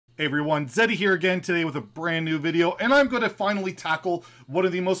Hey everyone, Zeddy here again today with a brand new video, and I'm going to finally tackle one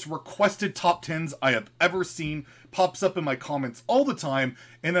of the most requested top 10s I have ever seen. Pops up in my comments all the time,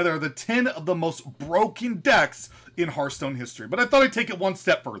 and that are the 10 of the most broken decks in Hearthstone history. But I thought I'd take it one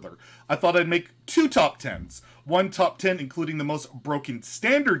step further. I thought I'd make two top 10s. One top 10 including the most broken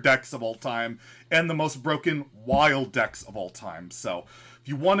standard decks of all time, and the most broken wild decks of all time. So, if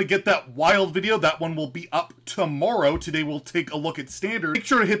you want to get that wild video, that one will be up tomorrow. Today we'll take a look at standard. Make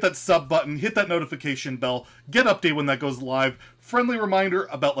sure to hit that sub button, hit that notification bell, get update when that goes live. Friendly reminder,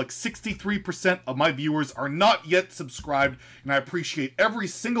 about like 63% of my viewers are not yet subscribed, and I appreciate every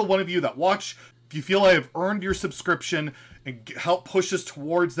single one of you that watch. If you feel I have earned your subscription and help push us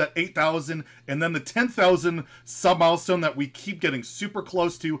towards that 8,000 and then the 10,000 sub milestone that we keep getting super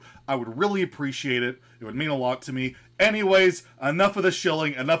close to, I would really appreciate it. It would mean a lot to me. Anyways, enough of the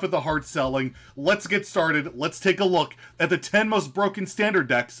shilling, enough of the hard selling. Let's get started. Let's take a look at the 10 most broken standard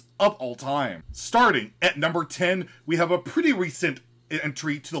decks of all time. Starting at number 10, we have a pretty recent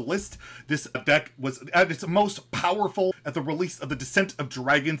entry to the list. This deck was at its most powerful at the release of the Descent of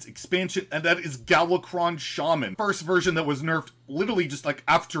Dragons expansion, and that is Galakrond Shaman. First version that was nerfed literally just like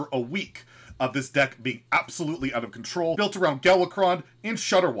after a week of this deck being absolutely out of control. Built around Galakrond and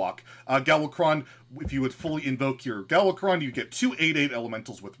Shutterwalk. Galakrond, if you would fully invoke your Galakrond, you get 2 8/8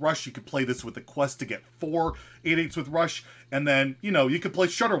 elementals with Rush. You could play this with a quest to get 4 8/8s with Rush, and then, you know, you could play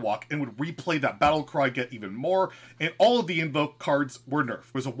Shutterwalk and would replay that battle cry, get even more, and all of the invoke cards were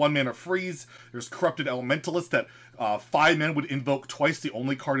nerfed. There's a 1-mana freeze, there's Corrupted Elementalist that 5 men would invoke twice, the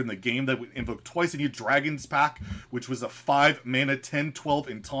only card in the game that would invoke twice, and you Dragon's Pack, which was a 5-mana 10/12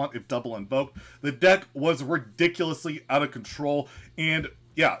 in taunt if double invoked. The deck was ridiculously out of control, and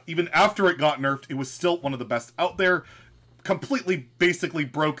yeah, even after it got nerfed, it was still one of the best out there. Completely, basically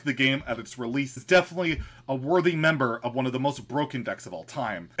broke the game at its release. It's definitely a worthy member of one of the most broken decks of all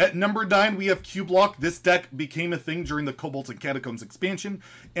time. At number 9, we have Q-Block. This deck became a thing during the Kobolds and Catacombs expansion,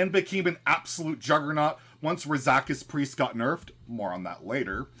 and became an absolute juggernaut once Rizakis Priest got nerfed, more on that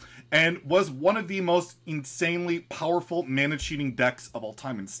later, and was one of the most insanely powerful mana cheating decks of all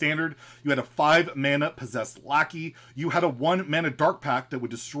time in Standard. You had a 5-mana Possessed Lackey, you had a 1-mana Dark Pact that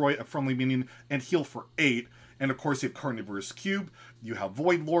would destroy a friendly minion and heal for 8, and of course you have Carnivorous Cube, you have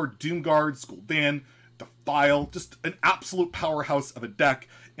Void Lord, Doomguard, Skuldan, Defile, just an absolute powerhouse of a deck,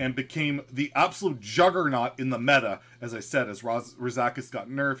 and became the absolute juggernaut in the meta, as I said, as Rizakis got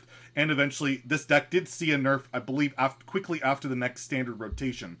nerfed, and eventually this deck did see a nerf, I believe, quickly after the next standard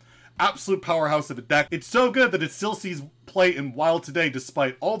rotation. Absolute powerhouse of a deck. It's so good that it still sees play in Wild today,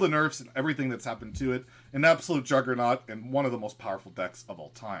 despite all the nerfs and everything that's happened to it. An absolute juggernaut and one of the most powerful decks of all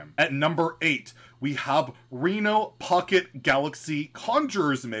time. At number 8, we have Reno Pocket Galaxy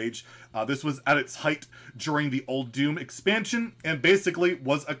Conjurer's Mage. This was at its height during the Old Doom expansion, and basically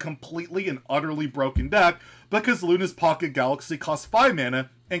was a completely and utterly broken deck because Luna's Pocket Galaxy costs 5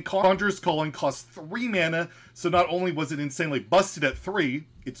 mana and Conjurer's Calling costs 3 mana, so not only was it insanely busted at 3,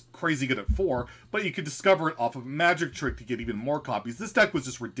 it's crazy good at 4, but you could discover it off of a magic trick to get even more copies. This deck was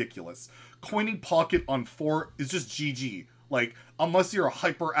just ridiculous. Coining Pocket on 4 is just GG. Like, unless you're a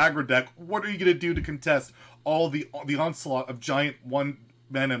hyper aggro deck, what are you going to do to contest all the onslaught of giant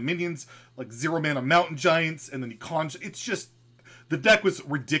 1-mana minions, like 0-mana mountain giants, and then you conjure? It's just, the deck was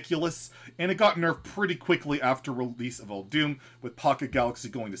ridiculous, and it got nerfed pretty quickly after release of Old Doom, with Pocket Galaxy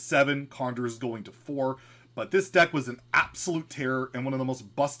going to 7, Conjurers going to 4, but this deck was an absolute terror and one of the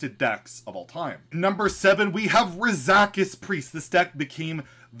most busted decks of all time. Number 7, we have Rizakis Priest. This deck became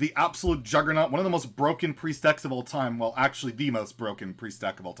the absolute juggernaut, one of the most broken Priest decks of all time. Well, actually the most broken Priest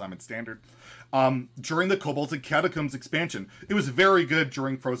deck of all time in Standard. During the Kobolds and Catacombs expansion. It was very good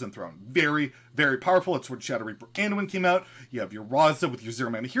during Frozen Throne. Very, very powerful. It's when Shadow Reaper Anduin came out. You have your Raza with your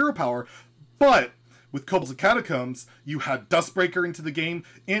 0-mana hero power, but with Kobolds and Catacombs, you had Dustbreaker into the game,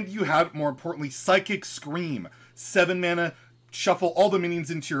 and you had, more importantly, Psychic Scream. 7 mana, shuffle all the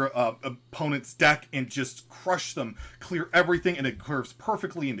minions into your opponent's deck and just crush them, clear everything, and it curves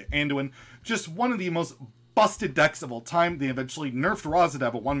perfectly into Anduin. Just one of the most busted decks of all time. They eventually nerfed Raza to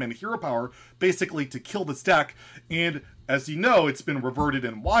have a 1-mana hero power, basically to kill this deck, and as you know, it's been reverted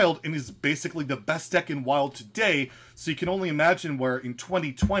in Wild, and is basically the best deck in Wild today, so you can only imagine where in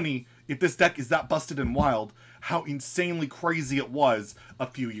 2020, if this deck is that busted in Wild, how insanely crazy it was a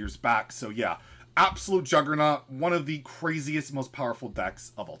few years back. So yeah, absolute juggernaut, one of the craziest, most powerful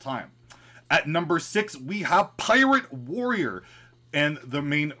decks of all time. At number 6, we have Pirate Warrior. And the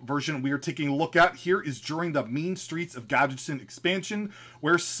main version we are taking a look at here is during the Mean Streets of Gadgetzan expansion,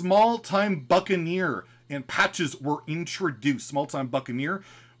 where Small Time Buccaneer and patches were introduced. Small Time Buccaneer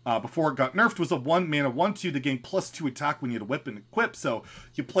before it got nerfed, was a 1-mana 1/2 that gained +2 attack when you had a whip and equip. So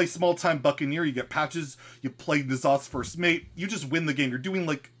you play Small Time Buccaneer, you get patches, you play N'Zoth's First Mate, you just win the game. You're doing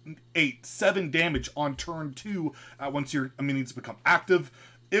like 8-7 damage on turn 2 once your minions become active.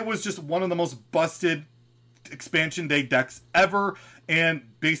 It was just one of the most busted expansion day decks ever, and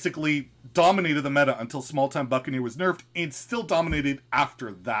basically dominated the meta until Small Time Buccaneer was nerfed, and still dominated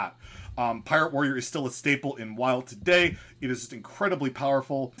after that. Pirate Warrior is still a staple in WoW today. It is just incredibly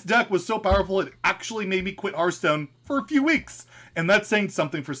powerful. This deck was so powerful it actually made me quit Hearthstone for a few weeks. And that's saying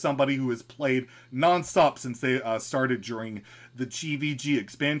something for somebody who has played non-stop since they started during the GVG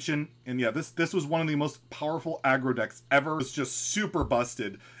expansion. And yeah, this was one of the most powerful aggro decks ever. It was just super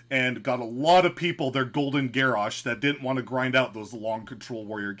busted and got a lot of people their golden Garrosh that didn't want to grind out those long Control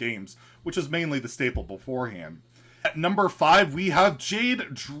Warrior games, which was mainly the staple beforehand. At number 5, we have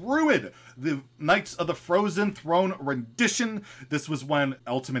Jade Druid, the Knights of the Frozen Throne rendition. This was when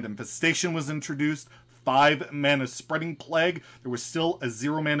Ultimate Infestation was introduced. 5-mana Spreading Plague. There was still a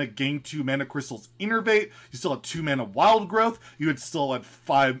 0-mana gain 2 mana crystals innervate. You still had 2-mana Wild Growth. You had still had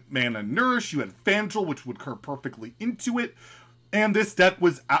 5-mana Nourish. You had Fandral, which would curve perfectly into it. And this deck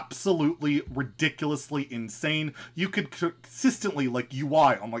was absolutely ridiculously insane. You could consistently, like,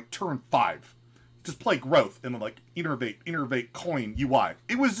 UI on, like, turn 5. Just play Growth and then, like, innervate, coin, UI.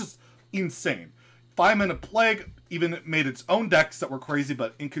 It was just insane. 5-mana Plague even made its own decks that were crazy,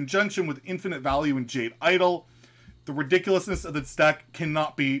 but in conjunction with Infinite Value and Jade Idol, the ridiculousness of this deck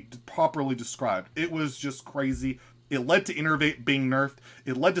cannot be properly described. It was just crazy. It led to Innervate being nerfed.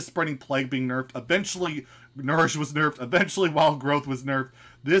 It led to Spreading Plague being nerfed. Eventually, Nourish was nerfed. Eventually, Wild Growth was nerfed.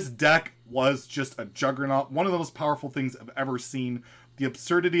 This deck was just a juggernaut. One of the most powerful things I've ever seen. The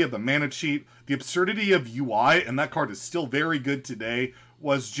absurdity of the mana cheat, the absurdity of UI, and that card is still very good today,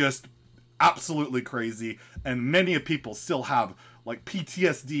 was just absolutely crazy. And many of people still have like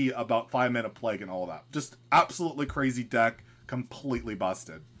PTSD about 5-mana Plague and all that. Just absolutely crazy deck, completely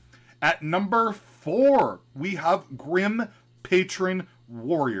busted. At number 4, we have Grim Patron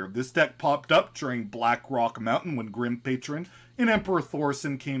Warrior. This deck popped up during Black Rock Mountain when Grim Patron and Emperor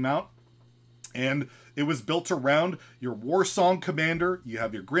Thorson came out. And it was built around your Warsong Commander. You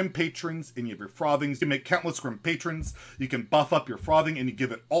have your Grim Patrons and you have your Frothings. You can make countless Grim Patrons. You can buff up your Frothing and you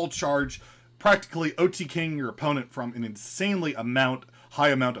give it all charge, practically OTKing your opponent from an insanely high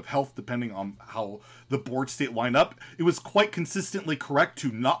amount of health depending on how the board state lined up. It was quite consistently correct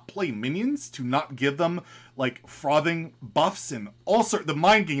to not play minions, to not give them like Frothing buffs and all sorts. The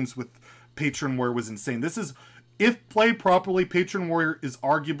mind games with Patron Warrior was insane. This is, if played properly, Patron Warrior is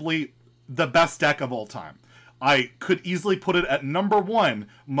arguably the best deck of all time. I could easily put it at number 1,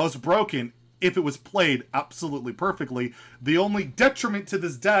 most broken, if it was played absolutely perfectly. The only detriment to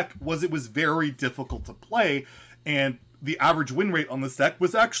this deck was it was very difficult to play, and the average win rate on this deck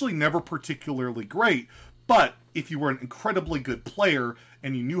was actually never particularly great. But if you were an incredibly good player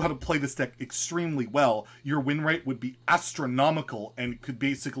and you knew how to play this deck extremely well, your win rate would be astronomical and could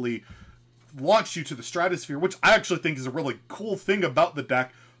basically launch you to the stratosphere, which I actually think is a really cool thing about the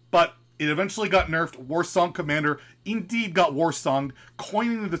deck. But it eventually got nerfed. Warsong Commander indeed got Warsonged,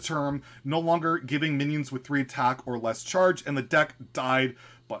 coining the term, no longer giving minions with 3 attack or less charge, and the deck died.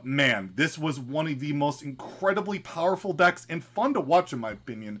 But man, this was one of the most incredibly powerful decks and fun to watch in my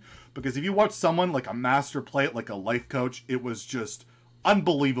opinion, because if you watch someone like a master play it like a life coach, it was just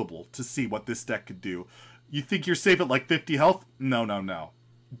unbelievable to see what this deck could do. You think you're safe at like 50 health? No, no, no.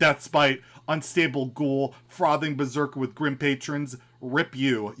 Deathspite, Unstable Ghoul, Frothing Berserker with Grim Patrons, rip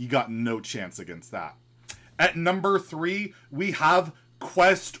you. You got no chance against that. At number 3, we have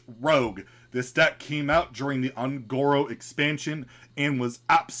Quest Rogue. This deck came out during the Ungoro expansion and was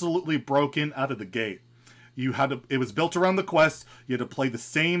absolutely broken out of the gate. You had to, it was built around the quest. You had to play the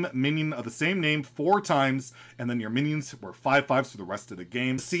same minion of the same name 4 times, and then your minions were 5/5s for the rest of the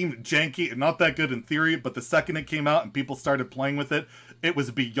game. It seemed janky and not that good in theory, but the second it came out and people started playing with it, it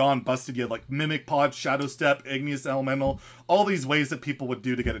was beyond busted. You had like Mimic Pod, Shadow Step, Igneous Elemental, all these ways that people would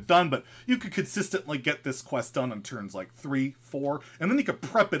do to get it done, but you could consistently get this quest done on turns like 3, 4, and then you could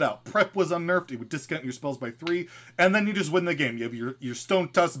prep it out. Prep was unnerfed, it would discount your spells by 3, and then you just win the game. You have your Stone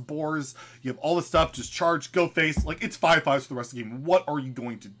Tusk Boars, you have all the stuff, just charge, go face, like it's 5/5s for the rest of the game. What are you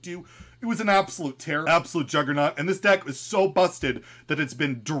going to do? It was an absolute terror, absolute juggernaut, and this deck is so busted that it's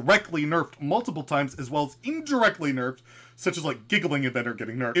been directly nerfed multiple times as well as indirectly nerfed, such as like Giggling Inventor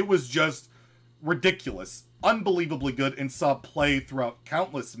getting nerfed. It was just ridiculous, unbelievably good, and saw play throughout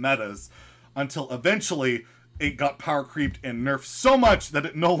countless metas until eventually it got power creeped and nerfed so much that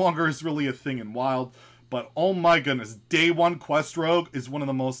it no longer is really a thing in Wild. But oh my goodness, Day 1 Quest Rogue is one of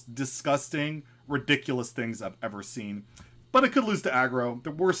the most disgusting, ridiculous things I've ever seen. but it could lose to aggro.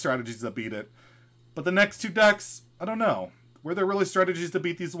 There were strategies that beat it. But the next two decks, I don't know. Were there really strategies to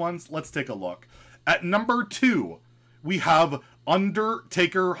beat these ones? Let's take a look. At number 2, we have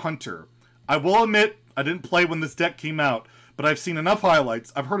Undertaker Hunter. I will admit, I didn't play when this deck came out, but I've seen enough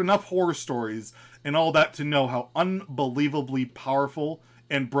highlights, I've heard enough horror stories, and all that to know how unbelievably powerful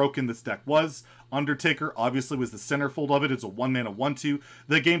and broken this deck was. Undertaker obviously was the centerfold of it. It's a 1-mana 1/2.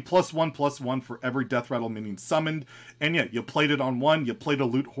 They gain +1/+1 for every Death Rattle minion summoned. And yeah, you played it on 1. You played a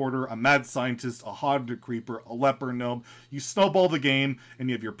Loot Hoarder, a Mad Scientist, a Haunted Creeper, a Leper Gnome. You snowball the game, and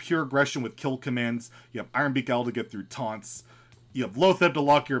you have your pure aggression with kill commands. You have Ironbeak Owl to get through taunts. You have Loatheb to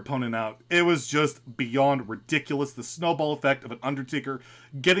lock your opponent out. It was just beyond ridiculous. The snowball effect of an Undertaker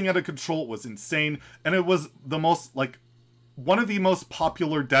getting out of control was insane. And it was the most, like, one of the most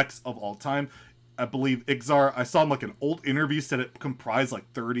popular decks of all time. I believe Ixar, I saw in like an old interview, said it comprised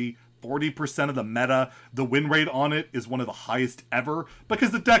like 40% of the meta. The win rate on it is one of the highest ever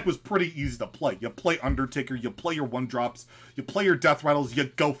because the deck was pretty easy to play. You play Undertaker, you play your 1-drops, you play your Death Rattles, you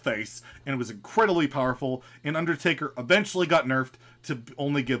go face, and it was incredibly powerful. And Undertaker eventually got nerfed to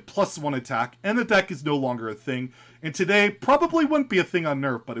only give +1 attack, and the deck is no longer a thing. And today probably wouldn't be a thing on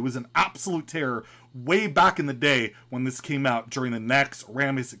nerf, but it was an absolute terror way back in the day when this came out during the next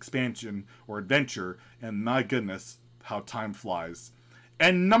Rammus expansion or adventure, and my goodness, how time flies.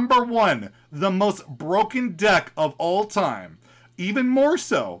 And number 1, the most broken deck of all time, even more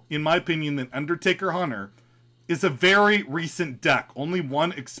so, in my opinion, than Undertaker Hunter, is a very recent deck, only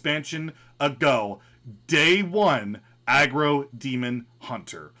one expansion ago, Day 1, Aggro Demon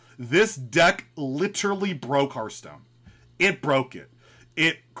Hunter. This deck literally broke Hearthstone. It broke it.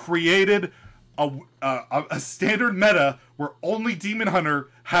 It created a standard meta where only Demon Hunter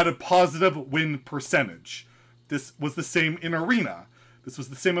had a positive win percentage. This was the same in Arena. This was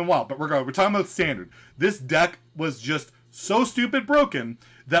the same in WoW, but we're talking about standard. This deck was just so stupid broken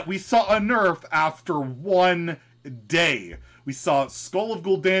that we saw a nerf after 1 day. We saw Skull of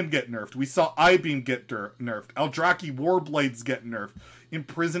Gul'dan get nerfed. We saw Eyebeam get nerfed. Eldrazi Warblades get nerfed.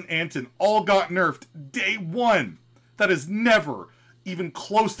 Imprison Anton all got nerfed day 1. That has never even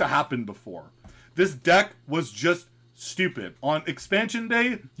close to happened before. This deck was just stupid. On expansion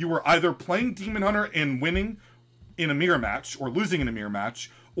day, you were either playing Demon Hunter and winning in a mirror match, or losing in a mirror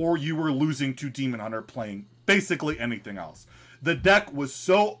match, or you were losing to Demon Hunter playing basically anything else. The deck was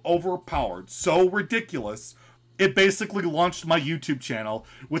so overpowered, so ridiculous, it basically launched my YouTube channel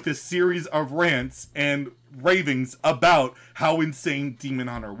with a series of rants and ravings about how insane Demon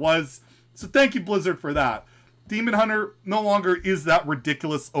Hunter was. So thank you, Blizzard, for that. Demon Hunter no longer is that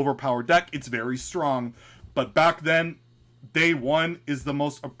ridiculous overpowered deck. It's very strong. But back then, Day 1 is the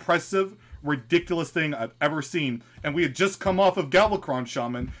most oppressive, ridiculous thing I've ever seen. And we had just come off of Galakron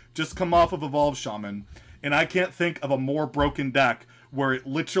Shaman, just come off of Evolved Shaman. And I can't think of a more broken deck where it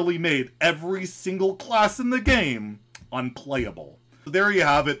literally made every single class in the game unplayable. So there you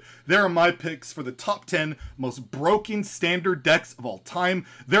have it. There are my picks for the top 10 most broken standard decks of all time.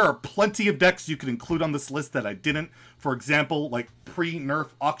 There are plenty of decks you could include on this list that I didn't. For example, like pre-nerf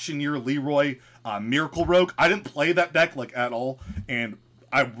Auctioneer Leroy, Miracle Rogue. I didn't play that deck like at all, and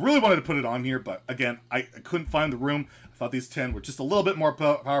I really wanted to put it on here, but again, I couldn't find the room. I thought these 10 were just a little bit more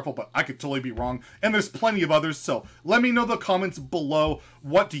powerful, but I could totally be wrong. And there's plenty of others, so let me know in the comments below,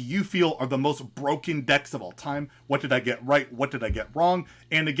 what do you feel are the most broken decks of all time? What did I get right? What did I get wrong?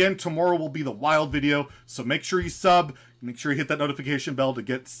 And again, tomorrow will be the Wild video, so make sure you sub, make sure you hit that notification bell to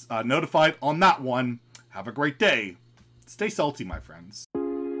get notified on that one. Have a great day. Stay salty, my friends.